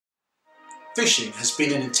Fishing has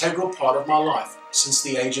been an integral part of my life since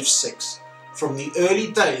the age of 6. From the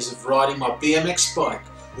early days of riding my BMX bike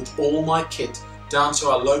with all my kit down to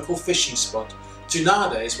our local fishing spot, to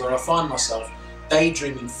nowadays where I find myself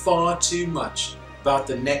daydreaming far too much about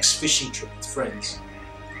the next fishing trip with friends.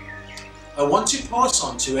 I want to pass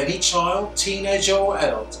on to any child, teenager or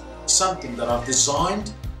adult something that I've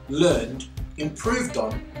designed, learned, improved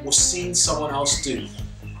on or seen someone else do.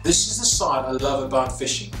 This is the side I love about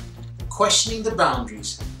fishing. Questioning the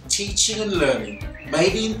boundaries, teaching and learning,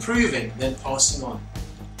 maybe improving, then passing on.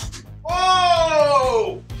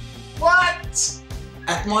 Whoa! What?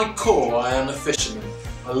 At my core, I am a fisherman.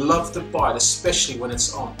 I love the bite, especially when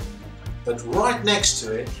it's on. But right next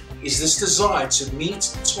to it is this desire to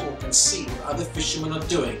meet, talk and see what other fishermen are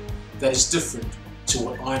doing that is different to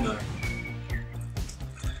what I know.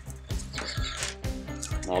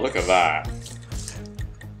 Oh, look at that.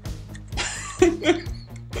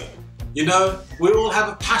 You know, we all have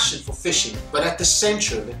a passion for fishing, but at the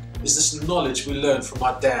centre of it is this knowledge we learn from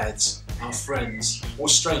our dads, our friends, or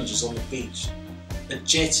strangers on the beach. A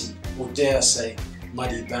jetty, or dare I say,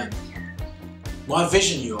 muddy bank. My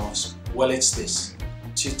vision, you ask? Well, it's this: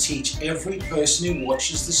 to teach every person who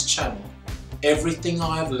watches this channel everything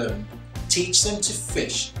I have learned. Teach them to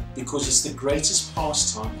fish because it's the greatest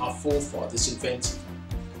pastime our forefathers invented.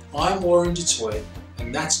 I'm Warren du Toit,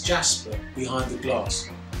 and that's Jasper behind the glass.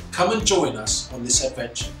 Come and join us on this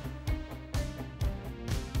adventure.